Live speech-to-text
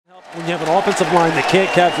When you have an offensive line that can't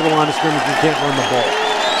capture the line of scrimmage and can't run the ball,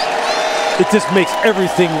 it just makes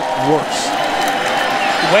everything worse.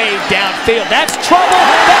 Way downfield. That's trouble.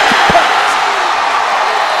 That's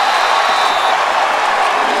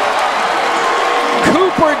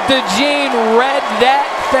Cooper DeJean read that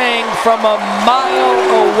thing from a mile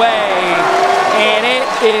away, and it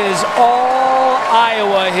is all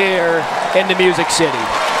Iowa here in the Music City.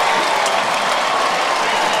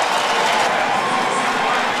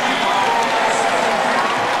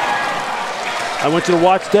 I want you to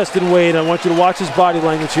watch Destin Wade. I want you to watch his body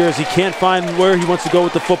language here as he can't find where he wants to go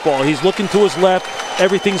with the football. He's looking to his left.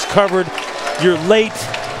 Everything's covered. You're late.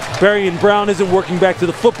 Barion Brown isn't working back to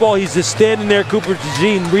the football. He's just standing there. Cooper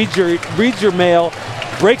DeJean reads your mail,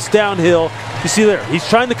 breaks downhill. You see there, he's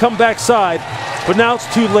trying to come backside, but now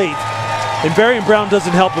it's too late. And Barion Brown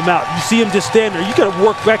doesn't help him out. You see him just stand there. You got to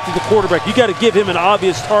work back to the quarterback. You got to give him an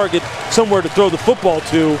obvious target somewhere to throw the football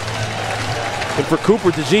to. And for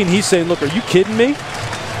Cooper DeJean, he's saying, look, are you kidding me?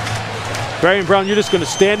 Barion Brown, you're just going to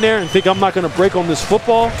stand there and think I'm not going to break on this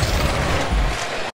football?